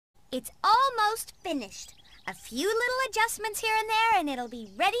It's almost finished. A few little adjustments here and there, and it'll be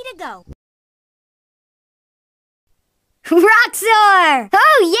ready to go. Roxor!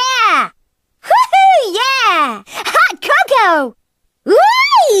 Oh, yeah! Woohoo, yeah! Hot Coco!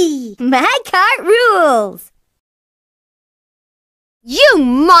 Whee! My cart rules! You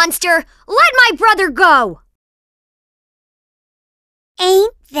monster! Let my brother go!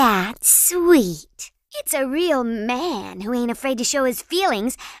 Ain't that sweet? It's a real man who ain't afraid to show his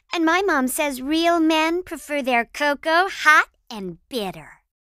feelings, and my mom says real men prefer their cocoa hot and bitter.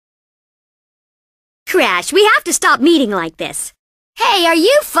 Crash, we have to stop meeting like this. Hey, are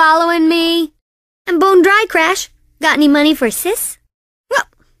you following me? I'm bone dry, Crash. Got any money for sis? Well,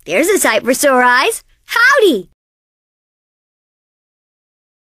 there's a sight for sore eyes. Howdy!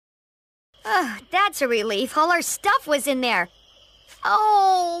 Oh, that's a relief. All our stuff was in there.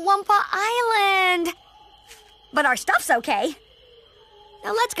 Oh, Wumpa Island. But our stuff's okay.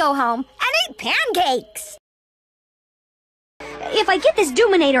 Now let's go home and eat pancakes. If I get this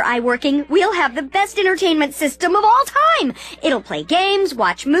Doominator eye working, we'll have the best entertainment system of all time. It'll play games,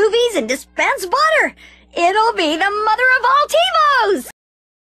 watch movies, and dispense butter. It'll be the mother of all TiVos!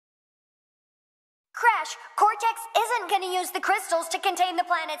 Crash, Cortex isn't going to use the crystals to contain the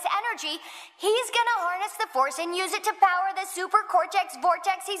planet's energy. He's going to harness the force and use it to power the super Cortex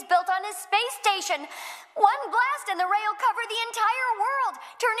vortex he's built on his space station. One blast and the ray will cover the entire world,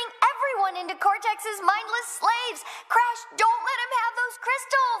 turning everyone into Cortex's mindless slaves.